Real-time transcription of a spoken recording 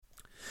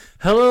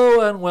Hello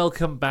and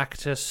welcome back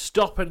to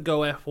Stop and Go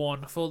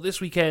F1 for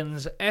this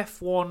weekend's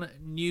F1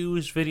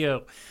 news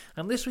video.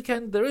 And this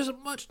weekend there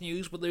isn't much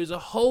news, but there's a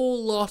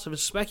whole lot of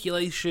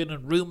speculation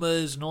and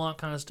rumours and all that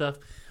kind of stuff.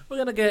 We're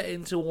going to get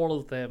into all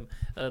of them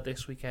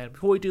this weekend.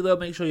 Before we do though,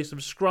 make sure you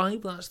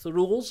subscribe, that's the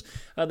rules.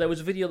 There was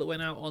a video that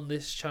went out on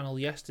this channel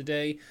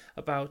yesterday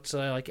about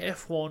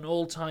F1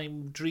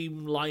 all-time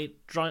dream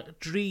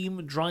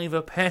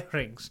driver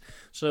pairings.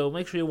 So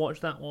make sure you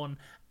watch that one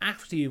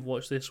after you've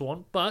watched this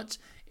one. But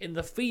in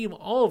the theme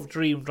of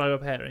dream driver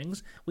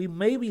pairings, we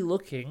may be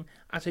looking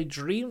at a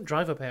dream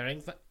driver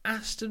pairing for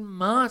Aston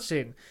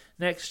Martin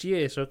next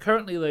year. So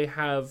currently they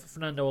have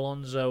Fernando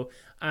Alonso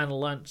and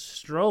Lance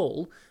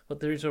Stroll, but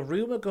there is a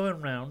rumour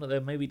going around that there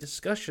may be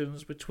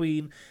discussions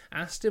between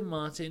Aston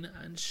Martin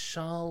and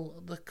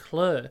Charles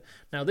Leclerc.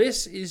 Now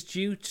this is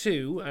due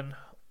to, and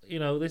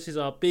this is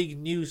our big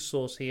news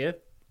source here,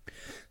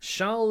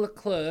 Charles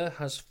Leclerc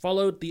has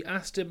followed the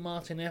Aston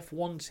Martin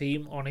F1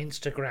 team on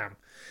Instagram.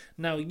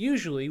 Now,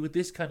 usually with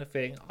this kind of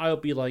thing, I'll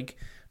be like,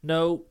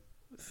 no,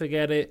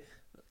 forget it,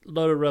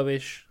 load of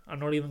rubbish, I'm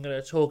not even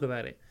going to talk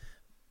about it.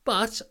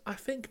 But I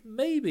think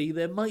maybe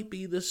there might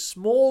be the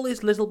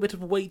smallest little bit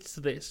of weight to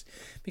this,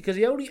 because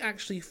he only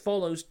actually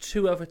follows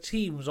two other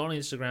teams on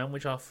Instagram,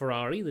 which are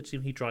Ferrari, the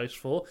team he drives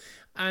for,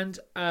 and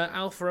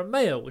Alfa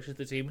Romeo, which is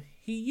the team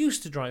he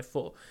used to drive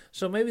for.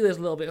 So maybe there's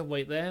a little bit of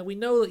weight there. We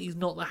know that he's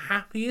not the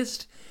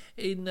happiest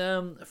in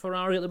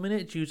Ferrari at the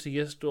minute due to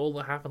just all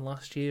that happened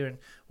last year and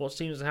what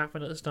seems to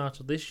happen at the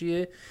start of this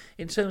year.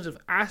 In terms of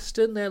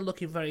Aston, they're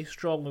looking very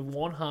strong with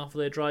one half of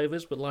their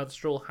drivers, but Lance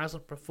Stroll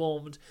hasn't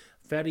performed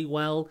very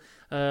well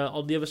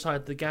on the other side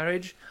of the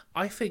garage.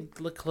 I think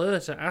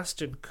Leclerc to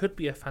Aston could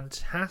be a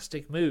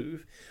fantastic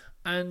move,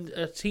 and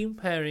a team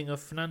pairing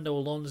of Fernando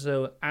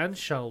Alonso and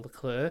Charles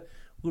Leclerc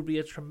would be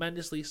a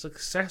tremendously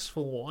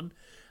successful one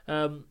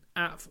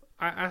at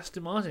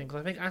Aston Martin,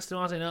 because I think Aston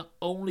Martin are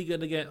only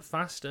going to get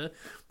faster.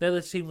 They're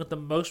the team with the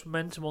most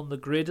momentum on the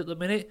grid at the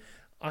minute.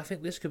 I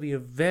think this could be a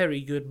very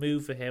good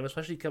move for him,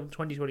 especially come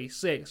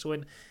 2026,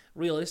 when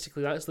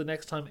realistically that's the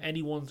next time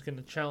anyone's going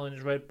to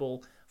challenge Red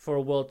Bull for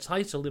a world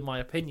title, in my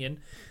opinion.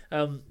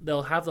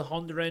 They'll have the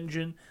Honda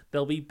engine.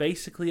 They'll be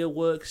basically a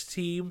works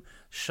team.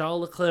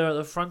 Charles Leclerc at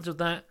the front of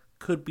that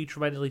could be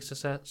tremendously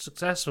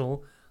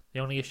successful. The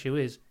only issue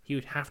is he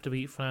would have to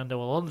beat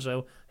Fernando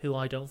Alonso, who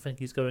I don't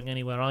think is going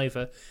anywhere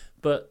either.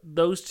 But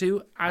those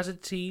two, as a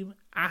team,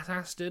 at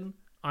Aston,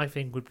 I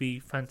think would be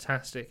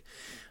fantastic.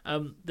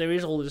 There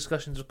is all the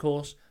discussions, of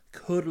course.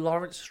 Could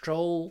Lawrence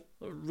Stroll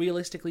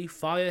realistically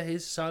fire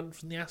his son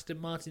from the Aston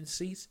Martin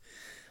seat?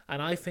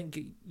 And I think,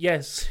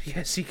 yes,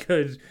 he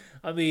could.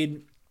 I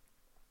mean,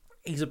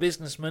 he's a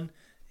businessman.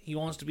 He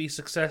wants to be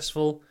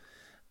successful.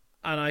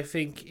 And I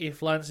think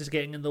if Lance is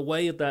getting in the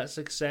way of that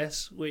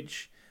success,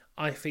 which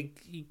I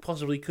think he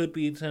possibly could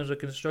be in terms of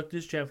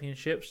Constructors'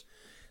 Championships,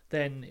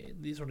 then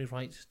it's only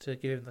right to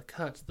give him the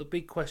cut. The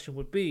big question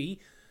would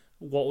be,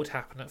 what would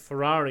happen at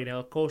Ferrari? Now,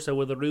 of course, there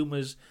were the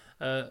rumours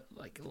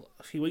like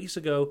a few weeks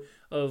ago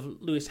of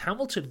Lewis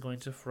Hamilton going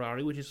to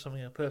Ferrari, which is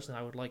something personally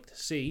I would like to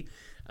see.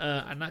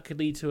 And that could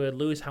lead to a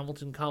Lewis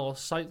Hamilton-Carlos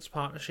Sainz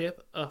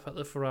partnership up at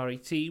the Ferrari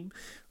team,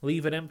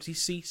 leave an empty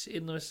seat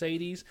in the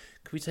Mercedes,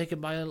 could be taken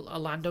by a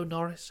Lando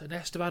Norris, an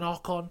Esteban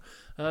Ocon,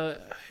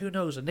 who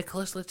knows, a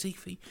Nicholas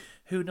Latifi,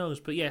 who knows.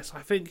 But yes,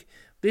 I think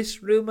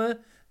this rumour,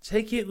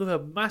 take it with a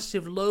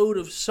massive load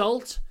of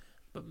salt,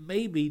 but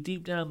maybe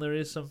deep down there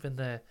is something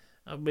there.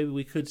 Maybe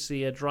we could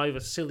see a driver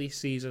silly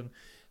season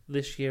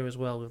this year as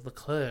well with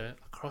Leclerc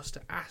across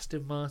to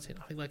Aston Martin.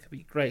 I think that could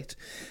be great.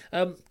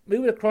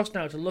 Moving across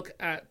now to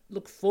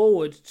look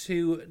forward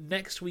to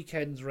next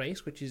weekend's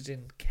race, which is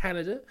in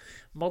Canada,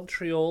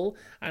 Montreal,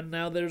 and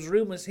now there's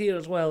rumours here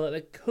as well that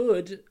there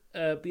could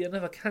be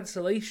another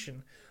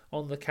cancellation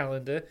on the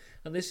calendar,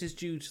 and this is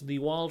due to the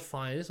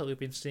wildfires that we've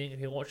been seeing. If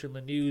you're watching the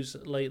news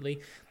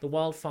lately, the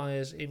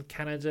wildfires in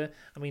Canada,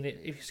 I mean,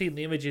 if you've seen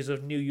the images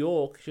of New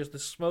York, just the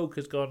smoke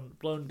has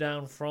blown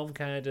down from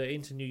Canada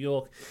into New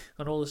York,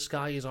 and all the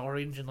sky is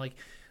orange, and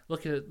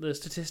looking at the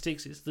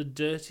statistics, it's the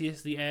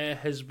dirtiest the air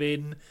has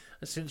been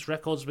since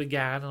records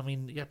began. I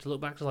mean, you have to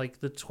look back to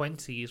the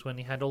 20s when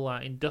you had all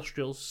that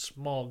industrial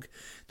smog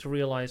to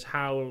realise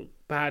how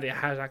bad it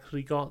has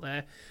actually got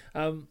there.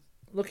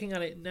 Looking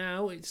at it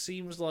now, it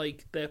seems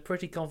like they're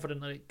pretty confident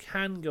that it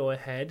can go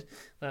ahead,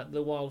 that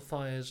the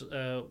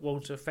wildfires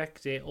won't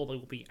affect it, or they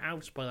will be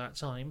out by that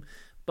time.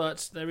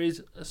 But there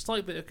is a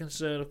slight bit of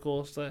concern, of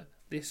course, that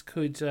this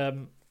could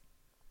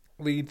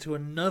lead to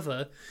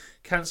another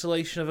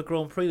cancellation of a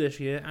Grand Prix this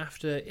year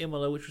after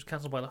Imola, which was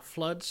cancelled by the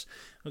floods.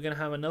 We're going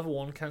to have another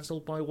one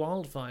cancelled by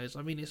wildfires.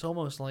 I mean, it's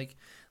almost like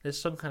there's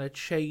some kind of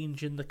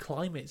change in the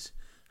climate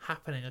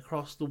happening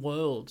across the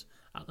world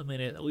at the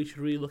minute that we should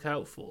really look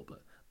out for,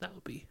 but that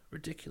would be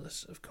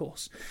ridiculous, of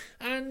course.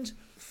 And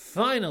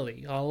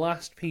finally, our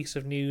last piece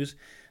of news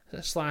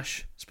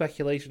 /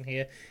 speculation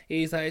here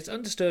is that it's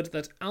understood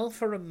that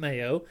Alfa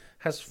Romeo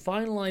has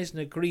finalised an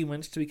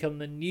agreement to become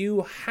the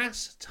new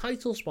Haas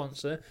title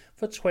sponsor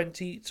for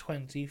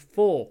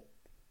 2024.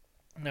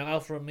 Now,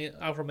 Alfa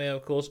Romeo,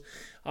 of course,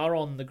 are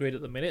on the grid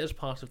at the minute as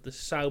part of the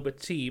Sauber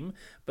team,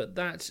 but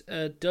that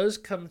does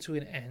come to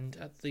an end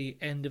at the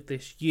end of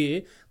this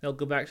year. They'll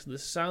go back to the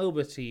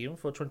Sauber team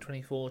for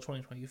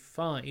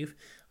 2024-2025,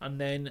 and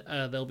then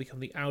they'll become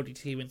the Audi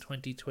team in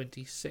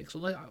 2026.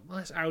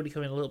 Unless Audi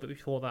come in a little bit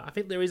before that. I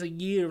think there is a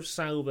year of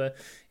Sauber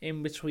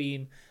in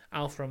between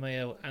Alfa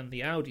Romeo and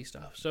the Audi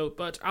stuff.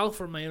 But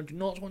Alfa Romeo do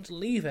not want to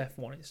leave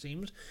F1, it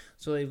seems,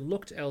 so they've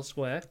looked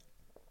elsewhere.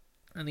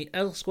 And the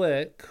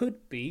elsewhere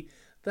could be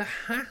the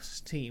Haas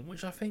team,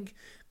 which I think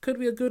could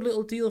be a good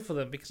little deal for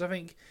them, because I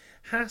think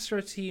Haas are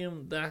a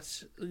team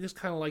that just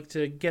kind of like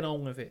to get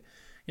on with it.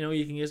 You know,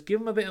 you can just give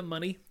them a bit of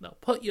money, they'll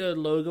put your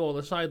logo on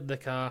the side of the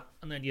car,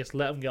 and then just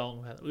let them get on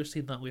with it. We've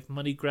seen that with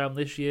MoneyGram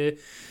this year.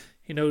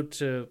 You know,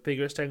 to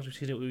bigger extents, we've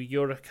seen it with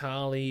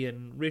Uralkali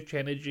and Rich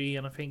Energy,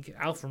 and I think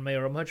Alfa Romeo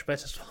are a much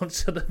better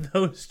sponsor than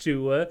those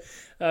two were.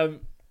 But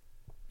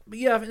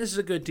yeah, I think this is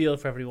a good deal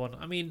for everyone.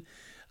 I mean,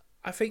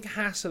 I think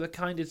Haas are the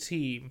kind of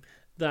team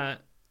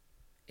that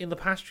in the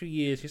past few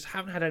years just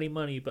haven't had any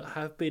money, but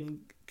have been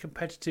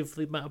competitive for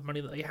the amount of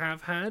money that they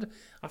have had.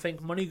 I think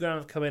MoneyGram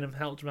have come in and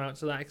helped them out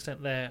to that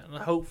extent there, and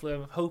hopefully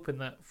I'm hoping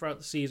that throughout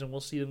the season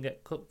we'll see them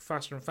get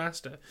faster and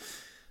faster.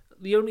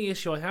 The only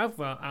issue I have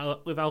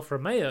with Alfa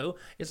Romeo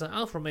is that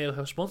Alfa Romeo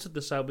have sponsored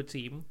the Sauber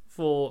team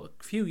for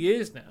a few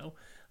years now,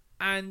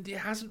 and it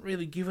hasn't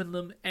really given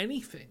them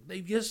anything.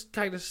 They've just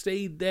kind of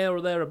stayed there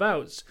or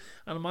thereabouts,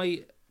 and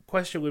my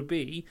question would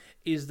be,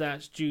 is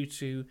that due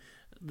to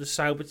the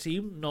Sauber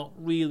team not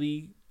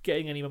really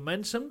getting any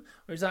momentum,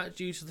 or is that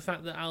due to the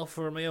fact that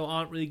Alfa Romeo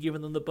aren't really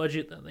giving them the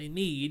budget that they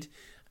need?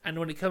 And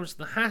when it comes to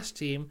the Haas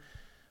team,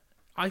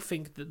 I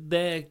think that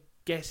they're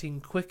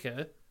getting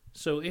quicker,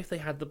 so if they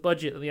had the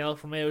budget that the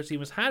Alfa Romeo team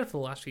has had for the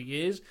last few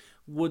years,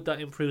 would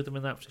that improve them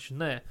in that position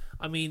there?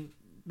 I mean,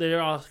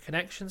 there are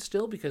connections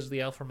still, because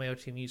the Alfa Romeo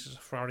team uses a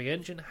Ferrari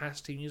engine,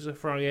 Haas team uses a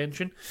Ferrari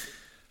engine,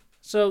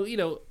 so, you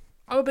know,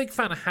 I'm a big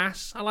fan of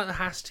Haas. I like the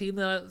Haas team.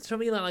 To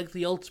me, they're like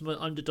the ultimate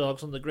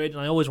underdogs on the grid,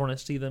 and I always want to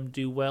see them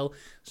do well.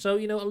 So,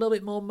 you know, a little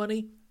bit more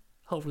money,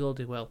 hopefully they'll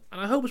do well. And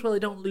I hope as well they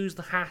don't lose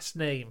the Haas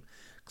name,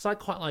 because I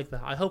quite like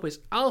that. I hope it's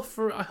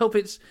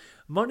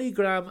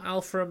MoneyGram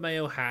Alfa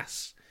Romeo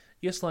Haas,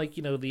 just like,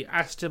 you know, the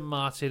Aston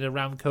Martin,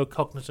 Aramco,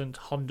 Cognizant,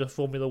 Honda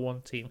Formula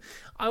One team.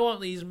 I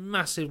want these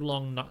massive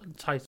long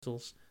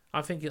titles.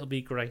 I think it'll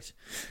be great.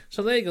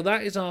 So there you go.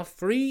 That is our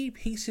 3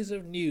 pieces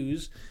of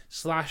news /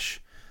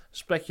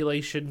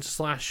 speculation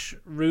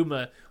 /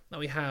 rumour that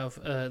we have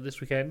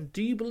this weekend.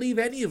 Do you believe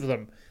any of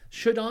them?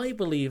 Should I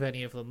believe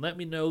any of them? Let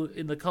me know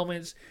in the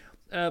comments.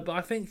 But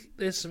I think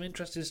there's some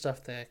interesting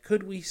stuff there.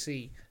 Could we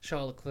see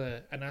Charles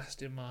Leclerc and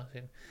Aston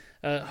Martin?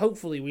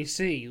 Hopefully we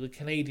see the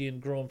Canadian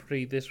Grand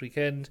Prix this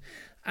weekend.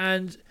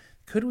 And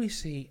could we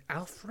see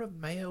Alfa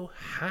Romeo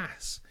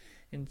Haas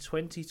in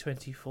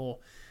 2024?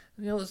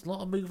 You know, there's a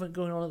lot of movement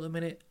going on at the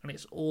minute, and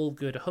it's all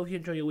good. I hope you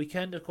enjoy your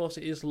weekend. Of course,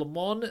 it is Le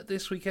Mans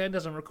this weekend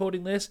as I'm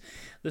recording this.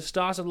 The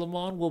start of Le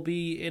Mans will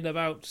be in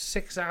about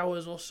 6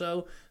 hours or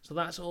so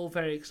that's all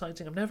very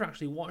exciting. I've never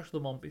actually watched Le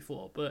Mans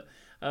before, but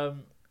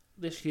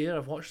this year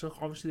I've watched,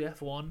 obviously, the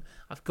F1.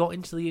 I've got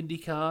into the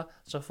IndyCar,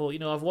 so I thought, you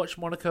know, I've watched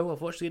Monaco,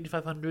 I've watched the Indy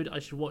 500, I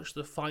should watch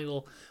the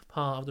final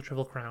part of the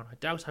Triple Crown. I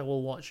doubt I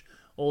will watch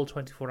all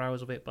 24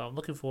 hours of it, but I'm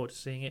looking forward to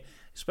seeing it,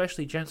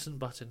 especially Jenson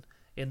Button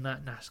in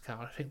that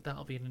NASCAR. I think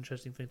that'll be an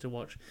interesting thing to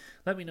watch.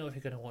 Let me know if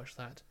you're going to watch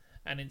that.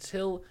 And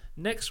until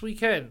next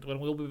weekend, when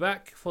we'll be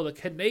back for the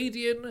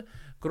Canadian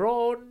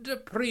Grand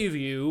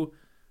Preview,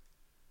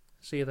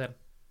 see you then.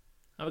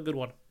 Have a good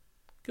one.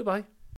 Goodbye.